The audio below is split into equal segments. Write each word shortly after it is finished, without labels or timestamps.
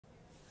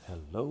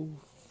Hello,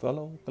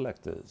 fellow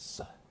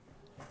collectors.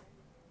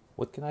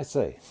 What can I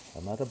say?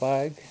 Another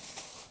bag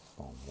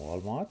from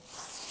Walmart.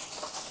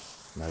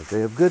 Another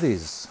day of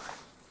goodies.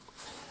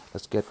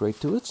 Let's get right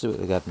to it. See what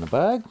they got in the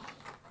bag.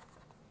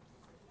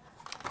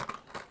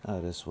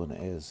 This one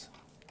is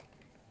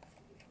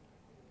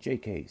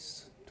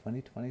J-Case,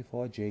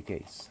 2024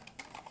 J-Case.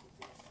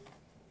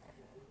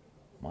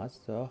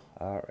 Mazda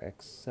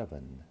RX-7.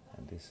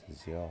 And this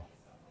is your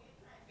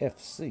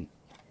FC.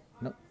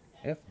 No,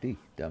 FD,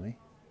 dummy.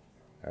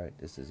 Alright,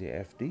 this is your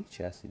FD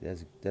chassis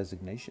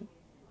designation.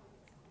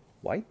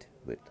 White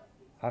with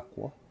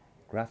aqua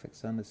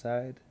graphics on the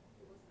side.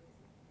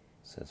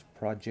 Says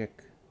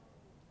Project.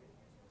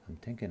 I'm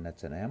thinking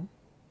that's an M.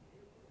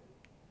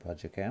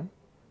 Project M.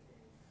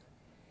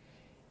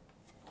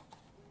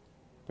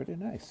 Pretty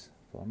nice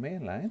for a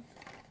mainline.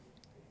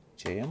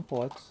 JM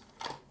ports.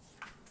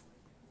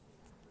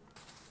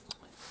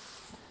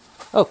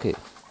 Okay,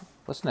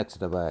 what's next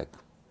in the bag?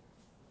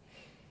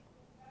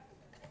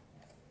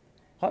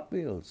 Hot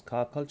Wheels,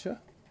 car culture.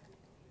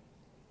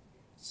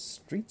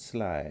 Street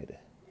slide.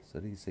 So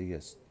these are your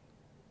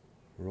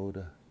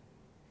road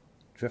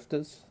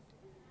drifters.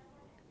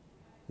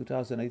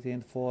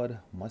 2018 Ford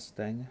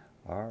Mustang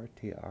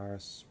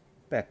RTR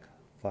Spec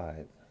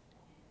 5.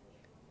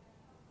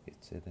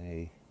 It's in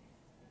a,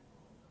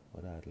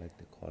 what I'd like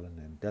to call an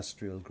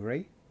industrial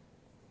gray.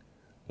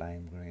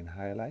 Lime green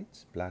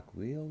highlights, black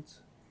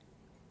wheels.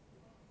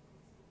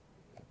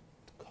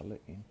 Color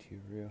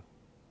interior.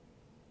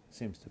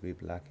 Seems to be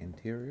black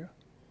interior.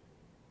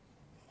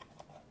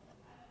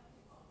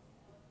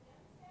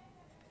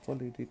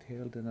 Fully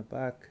detailed in the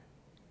back.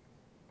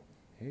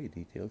 Hey,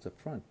 details up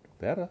front.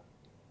 Better.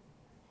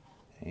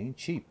 Ain't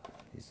cheap.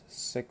 These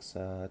are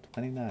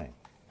 $6.29.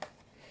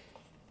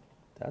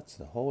 That's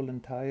the whole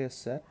entire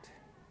set.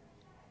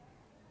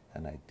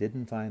 And I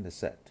didn't find the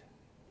set.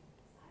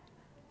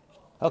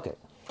 Okay.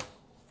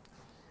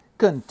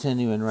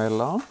 Continuing right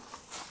along.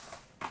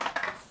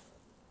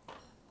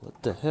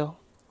 What the hell?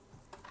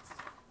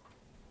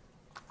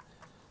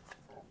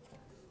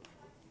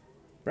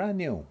 Brand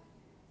new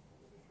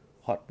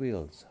Hot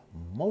Wheels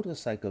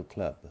Motorcycle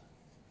Club.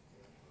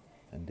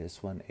 And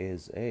this one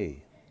is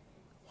a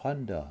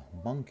Honda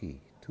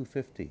Monkey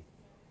 250.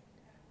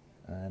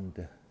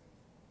 And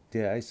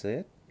dare I say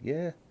it?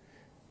 Yeah.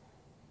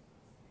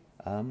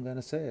 I'm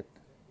gonna say it.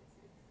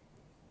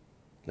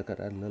 Look at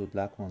that little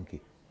black monkey.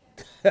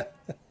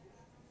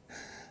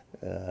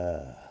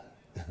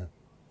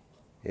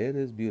 It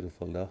is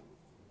beautiful though.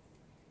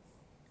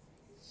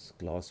 It's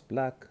gloss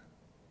black,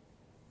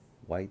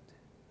 white,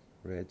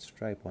 red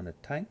stripe on the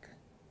tank,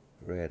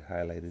 red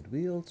highlighted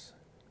wheels.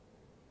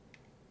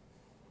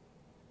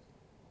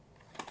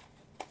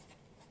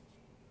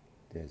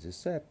 There's a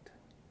set.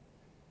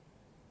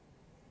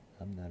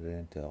 I'm not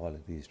into all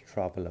of these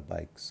traveler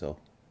bikes, so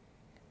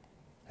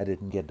I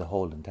didn't get the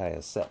whole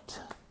entire set.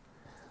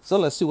 So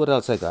let's see what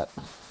else I got.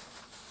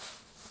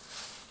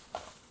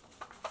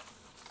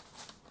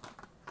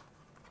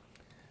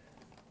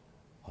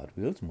 Hot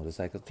Wheels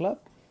Motorcycle Club.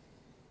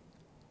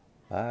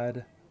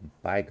 Bad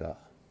Biker.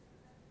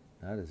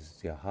 Now this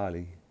is your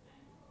Harley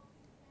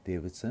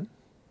Davidson.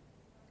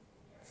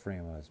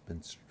 Frame has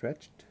been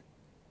stretched.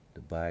 The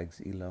bags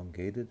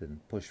elongated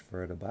and pushed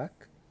further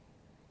back.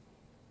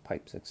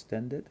 Pipes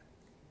extended.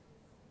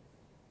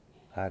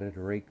 Added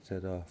rake to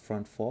the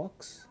front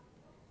forks.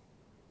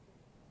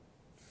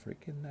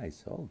 Freaking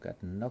nice. Oh,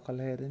 got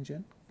knucklehead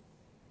engine.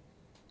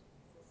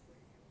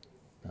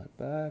 Not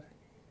bad.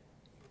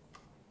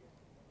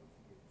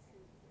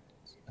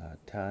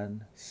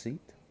 Tan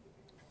seat.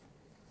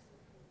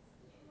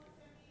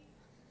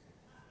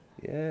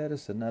 Yeah,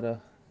 this is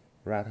another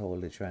rat hole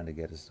they're trying to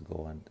get us to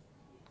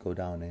go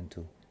down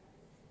into.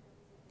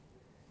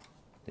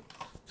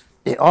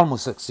 It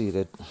almost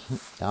succeeded.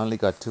 I only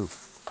got two.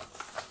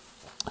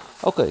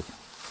 Okay,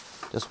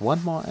 just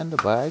one more in the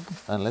bag,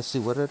 and let's see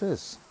what it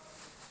is.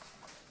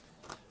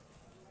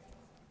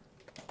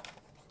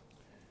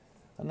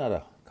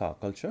 Another car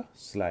culture,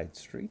 Slide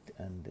Street,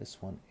 and this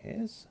one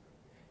is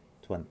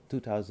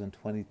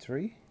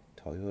 2023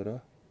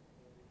 Toyota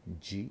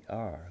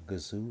GR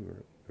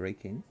Gazoo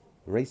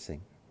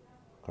Racing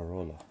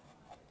Corolla.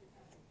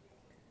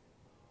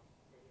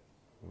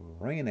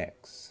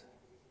 Rain-X.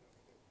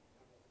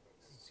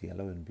 This is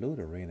yellow and blue,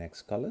 the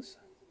Rain-X colors.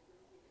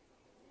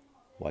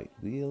 White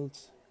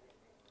wheels.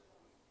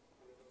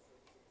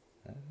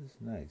 That is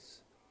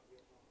nice.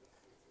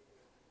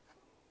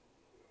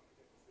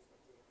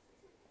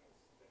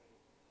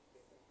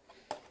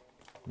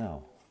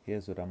 Now,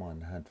 here's what I'm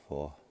on the hunt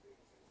for.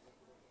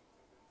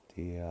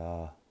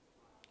 The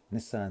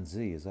Nissan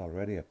Z is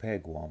already a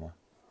peg warmer.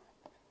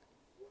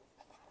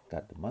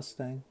 Got the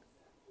Mustang.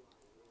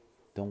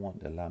 Don't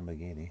want the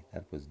Lamborghini.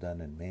 That was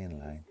done in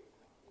mainline.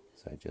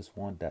 So I just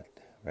want that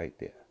right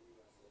there.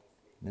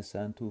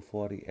 Nissan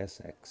 240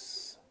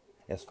 SX.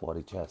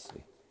 S40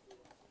 chassis.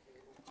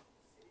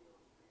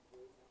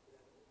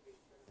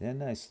 They're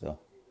nice though.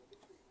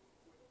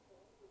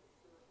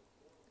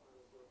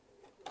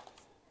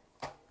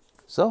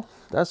 So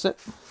that's it.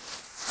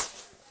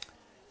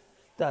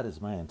 that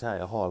is my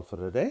entire haul for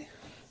today.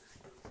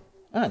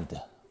 And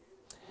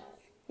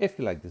if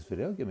you like this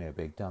video, give me a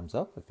big thumbs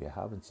up. If you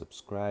haven't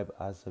subscribed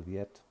as of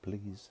yet,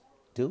 please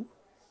do.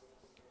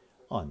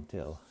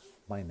 Until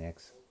my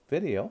next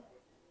video,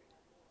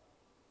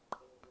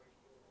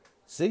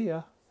 see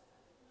ya.